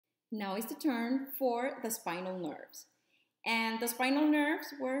Now it's the turn for the spinal nerves. And the spinal nerves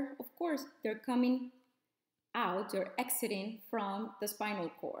were, of course, they're coming out, they're exiting from the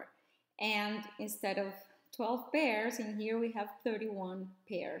spinal cord. And instead of 12 pairs, in here we have 31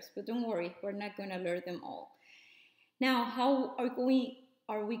 pairs. But don't worry, we're not going to learn them all. Now, how are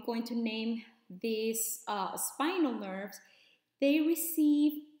we going to name these spinal nerves? They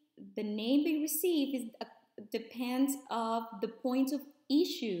receive, the name they receive is depends of the points of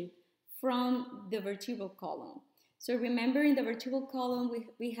issue from the vertebral column. So remember, in the vertebral column,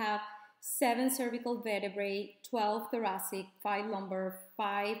 we have 7 cervical vertebrae, 12 thoracic, 5 lumbar,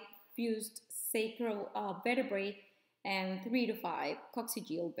 5 fused sacral vertebrae, and 3 to 5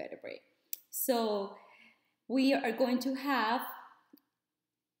 coccygeal vertebrae. So we are going to have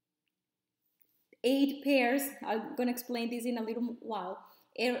 8 pairs. I'm going to explain this in a little while.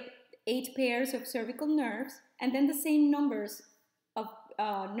 8 pairs of cervical nerves, and then the same numbers of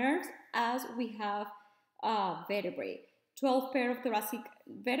nerves as we have vertebrae. 12 pair of thoracic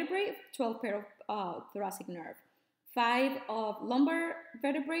vertebrae, 12 pair of thoracic nerve. 5 of lumbar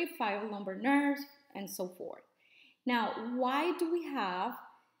vertebrae, 5 of lumbar nerves, and so forth. Now, why do we have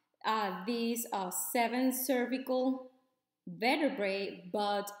these 7 cervical vertebrae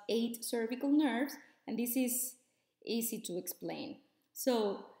but 8 cervical nerves? And this is easy to explain.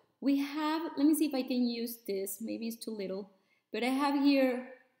 So we have, let me see if I can use this, maybe it's too little, but I have here,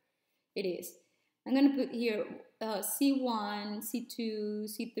 it is. I'm going to put here C1, C2,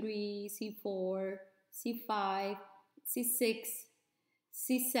 C3, C4, C5, C6,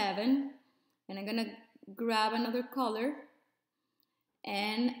 C7, and I'm going to grab another color,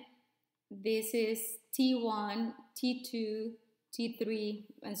 and this is T1, T2, T3,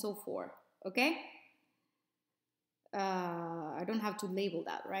 and so forth, okay? I don't have to label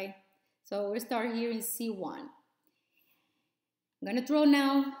that, right? So we'll start here in C1. I'm going to draw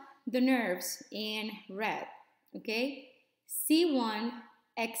now the nerves in red, okay? C1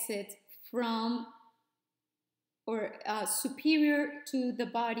 exits from or superior to the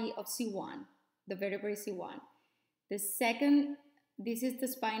body of C1, the vertebrae C1. The second, this is the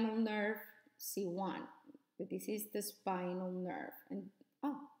spinal nerve C1, but this is the spinal nerve and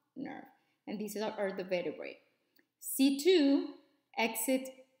and these are the vertebrae. C2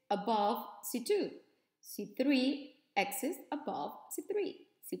 exits above C2. C3 exits above C3.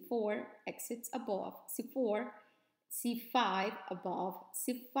 C4 exits above C4. C5 above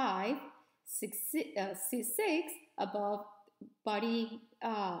C5. C6 above body,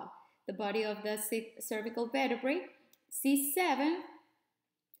 the body of the cervical vertebrae. C7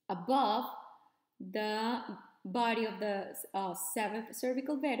 above the body of the 7th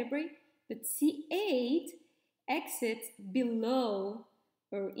cervical vertebrae. But C8 exits below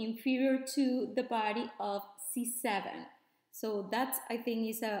or inferior to the body of C7. So that's, I think,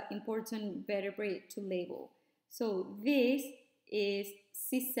 is an important vertebrae to label. So this is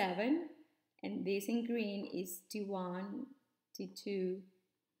C7, and this in green is T1, T2,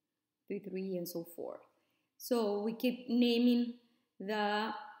 T3, and so forth. So we keep naming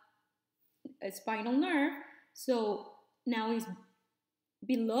the spinal nerve. So now is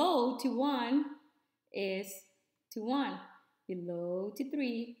below T1 is T1, below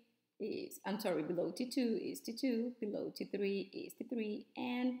T3 is, below T2 is T2, below T3 is T3,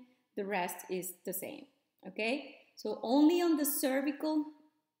 and the rest is the same, okay? So only on the cervical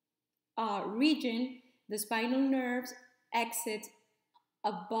region, the spinal nerves exit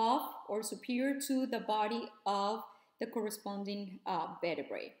above or superior to the body of the corresponding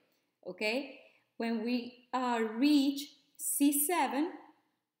vertebrae, okay? When we reach C7,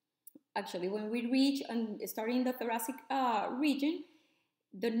 actually, when we reach and starting the thoracic region,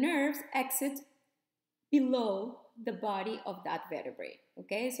 the nerves exit below the body of that vertebrae,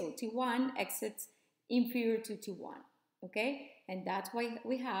 okay? So T1 exits inferior to T1, okay? And that's why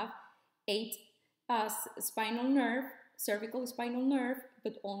we have 8 spinal nerve, cervical spinal nerve,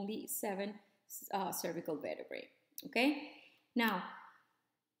 but only 7 cervical vertebrae, okay? Now,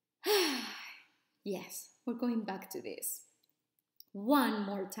 yes, we're going back to this. One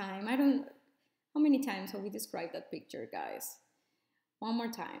more time. How many times have we described that picture, guys? One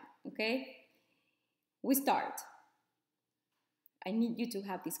more time, okay? We start. I need you to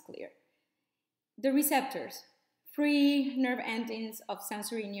have this clear. The receptors, free nerve endings of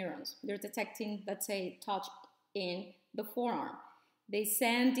sensory neurons. They're detecting, let's say, touch in the forearm. They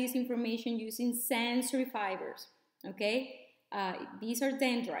send this information using sensory fibers, okay? These are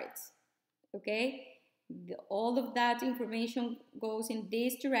dendrites, okay? All of that information goes in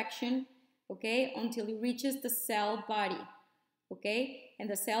this direction, okay, until it reaches the cell body, okay? And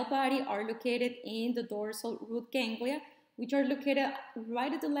the cell body are located in the dorsal root ganglia, which are located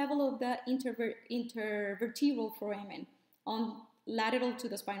right at the level of the intervertebral foramen, on lateral to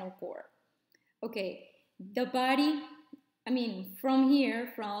the spinal cord. Okay, the body, from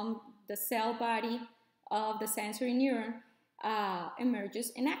here, from the cell body of the sensory neuron,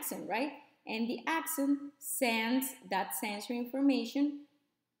 emerges an axon, right? And the axon sends that sensory information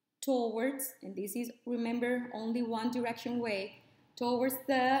towards, and this is, remember, only one direction way, towards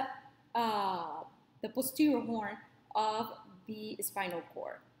the posterior horn of the spinal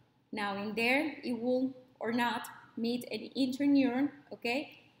cord. Now in there, it will or not meet an interneuron,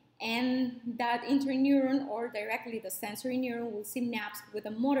 okay? And that interneuron, or directly the sensory neuron, will synapse with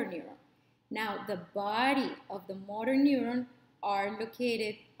a motor neuron. Now the body of the motor neuron are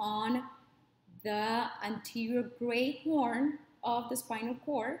located on the anterior gray horn of the spinal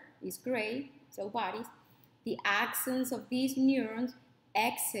cord, is gray, cell bodies. The axons of these neurons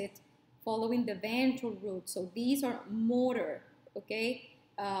exit following the ventral root. So these are motor, okay?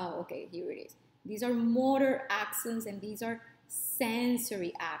 Okay, here it is. These are motor axons and these are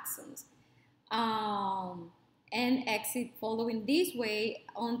sensory axons. And exit following this way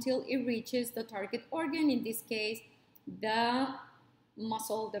until it reaches the target organ, in this case, the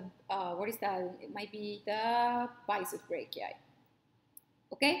muscle, what is that? It might be the biceps brachii.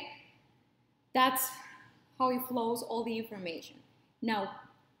 Okay? That's how it flows all the information. Now,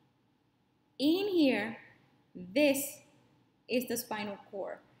 in here, this is the spinal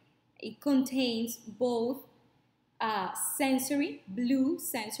cord. It contains both blue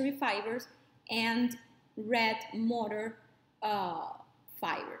sensory fibers and red motor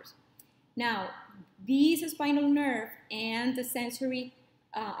fibers. Now, these spinal nerve and the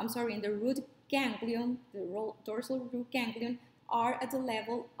and the root ganglion, the dorsal root ganglion, are at the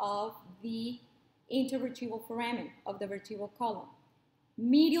level of the intervertebral foramen of the vertebral column.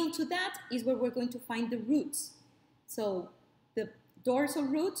 Medial to that is where we're going to find the roots. So the dorsal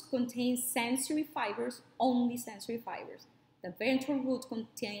root contains sensory fibers, only sensory fibers. The ventral root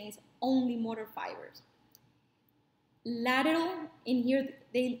contains only motor fibers. Lateral, in here,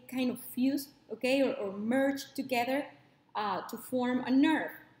 they kind of fuse, okay, or merge together to form a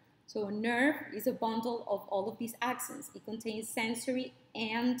nerve. So a nerve is a bundle of all of these axons. It contains sensory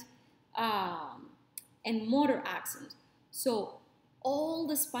and motor axons. So all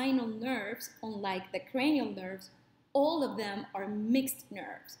the spinal nerves, unlike the cranial nerves, all of them are mixed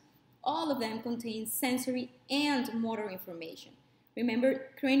nerves. All of them contain sensory and motor information. Remember,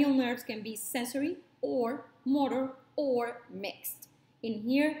 cranial nerves can be sensory or motor or mixed. In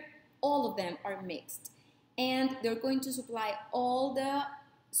here, all of them are mixed. And they're going to supply all the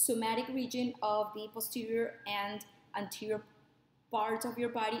somatic region of the posterior and anterior parts of your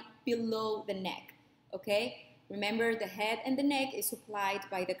body below the neck, okay? Remember, the head and the neck is supplied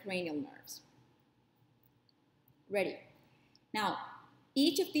by the cranial nerves. Ready? Now,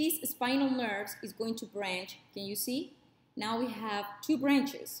 each of these spinal nerves is going to branch. Can you see? Now we have two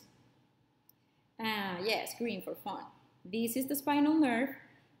branches. Yes, green for fun. This is the spinal nerve,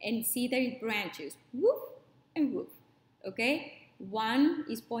 and see that it branches, woof and woof, okay? One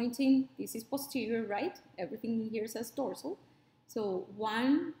is pointing, this is posterior, right? Everything here says dorsal. So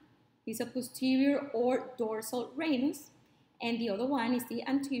one is a posterior or dorsal ramus, and the other one is the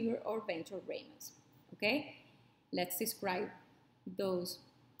anterior or ventral ramus, okay? Let's describe those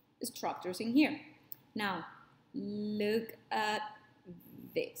structures in here. Now, look at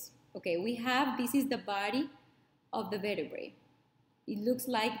this. Okay, we have, this is the body of the vertebrae. It looks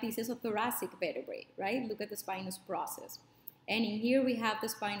like this is a thoracic vertebrae, right? Look at the spinous process. And in here we have the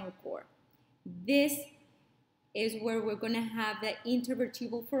spinal cord. This is where we're going to have the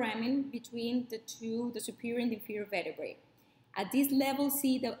intervertebral foramen between the two, the superior and inferior vertebrae. At this level,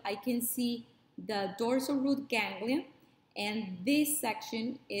 see that I can see the dorsal root ganglion, and this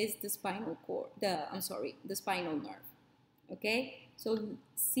section is the spinal cord, the spinal nerve. Okay, so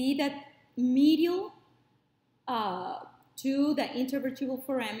see that medial to the intervertebral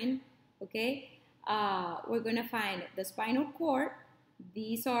foramen, okay, we're gonna find the spinal cord.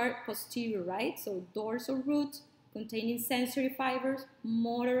 These are posterior, right? So dorsal root containing sensory fibers,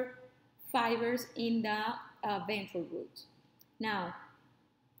 motor fibers in the ventral root. Now,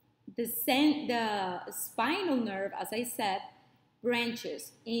 the spinal nerve, as I said,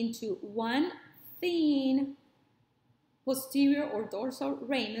 branches into one thin posterior or dorsal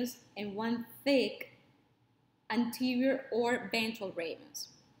ramus and one thick anterior or ventral ramus.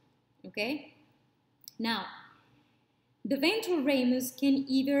 Okay? Now, the ventral ramus can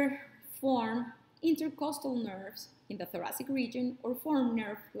either form intercostal nerves in the thoracic region or form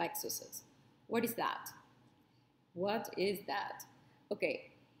nerve plexuses. What is that? What is that?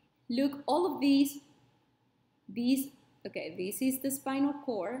 Okay, look, all of these Okay, this is the spinal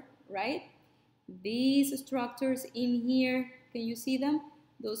cord, right? These structures in here, can you see them?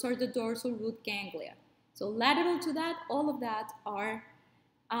 Those are the dorsal root ganglia. So lateral to that, all of that are,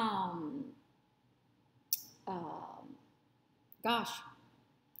 um, um, gosh,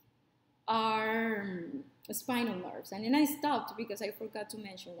 are spinal nerves. And then I stopped because I forgot to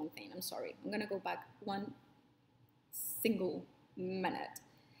mention one thing. I'm sorry. I'm going to go back one single minute.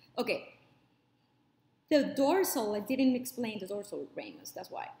 Okay. The dorsal, I didn't explain the dorsal ramus,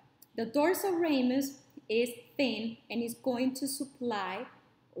 that's why. The dorsal ramus is thin and is going to supply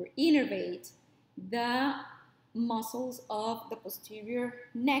or innervate the muscles of the posterior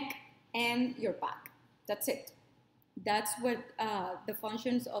neck and your back. That's it. That's what the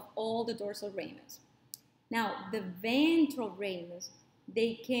functions of all the dorsal ramus. Now, the ventral ramus,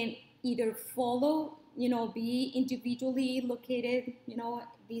 they can either follow, be individually located,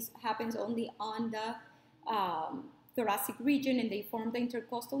 this happens only on the thoracic region and they form the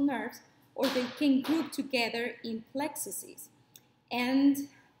intercostal nerves, or they can group together in plexuses. And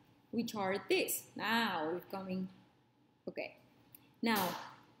which are this? Now we're coming, okay. Now,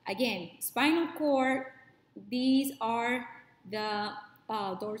 again, spinal cord, these are the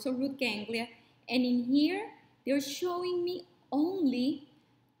dorsal root ganglia, and in here, they're showing me only,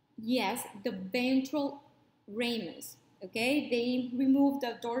 yes, the ventral ramus. Okay, they remove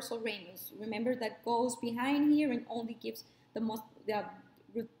the dorsal ramus. Remember, that goes behind here and only gives the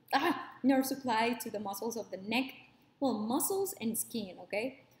nerve supply to the muscles of the neck. Well, muscles and skin,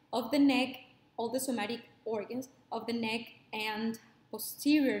 okay, of the neck, all the somatic organs of the neck and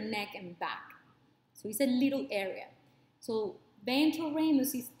posterior neck and back. So it's a little area. So ventral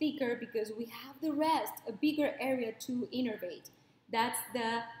ramus is thicker because we have the rest, a bigger area to innervate. That's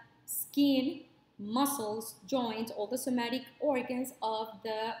the skin, muscles, joints, all the somatic organs of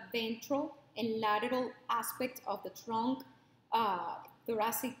the ventral and lateral aspect of the trunk,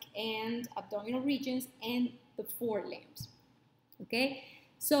 thoracic and abdominal regions, and the forelimbs. Okay,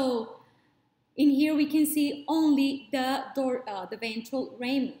 so in here we can see only the ventral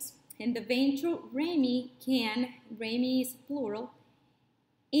ramus, and the ventral rami is plural,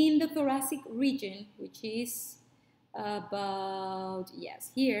 in the thoracic region, which is about,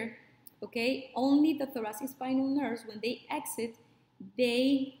 yes, here. Okay, only the thoracic spinal nerves, when they exit,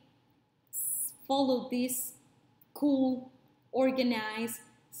 they follow this cool, organized,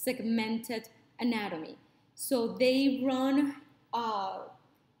 segmented anatomy. So they run,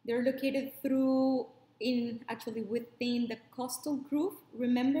 they're located actually within the costal groove.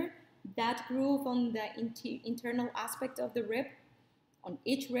 Remember that groove on the internal aspect of the rib, on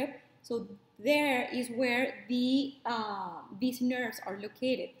each rib? So there is where these nerves are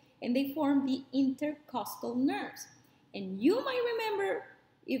located, and they form the intercostal nerves. And you might remember,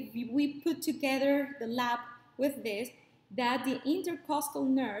 if we put together the lab with this, that the intercostal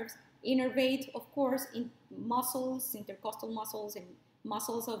nerves innervate, of course, in muscles, intercostal muscles, and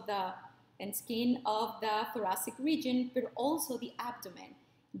muscles of and skin of the thoracic region, but also the abdomen.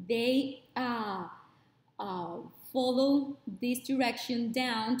 They follow this direction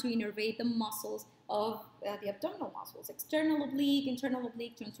down to innervate the muscles of the abdominal muscles, external oblique, internal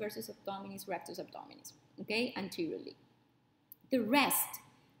oblique, transversus abdominis, rectus abdominis, okay, anteriorly. The rest,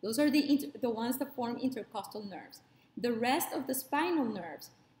 those are the ones that form intercostal nerves. The rest of the spinal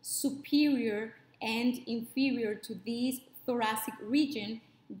nerves, superior and inferior to this thoracic region,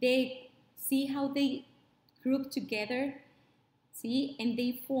 they see how they group together, see, and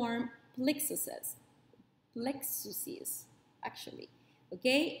they form plexuses, actually.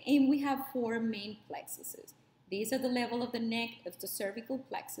 Okay, and we have four main plexuses. These are the level of the neck of the cervical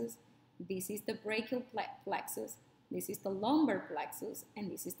plexus. This is the brachial plexus. This is the lumbar plexus, and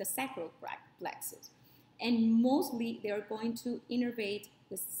this is the sacral plexus. And mostly they are going to innervate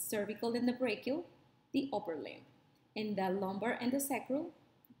the cervical and the brachial, the upper limb, and the lumbar and the sacral,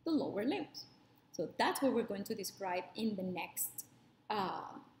 the lower limbs. So that's what we're going to describe in the next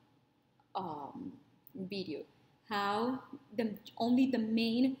video. How only the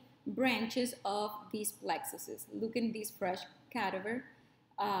main branches of these plexuses. Look in this fresh cadaver.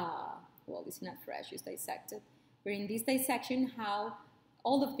 Well, it's not fresh, it's dissected. But in this dissection, how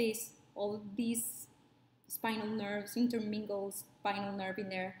all of these spinal nerves intermingle, spinal nerve in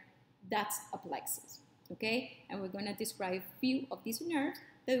there, that's a plexus, okay? And we're gonna describe a few of these nerves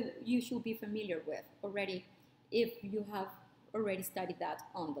that you should be familiar with already if you have already studied that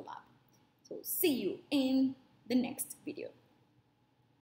on the lab. So see you in the next video.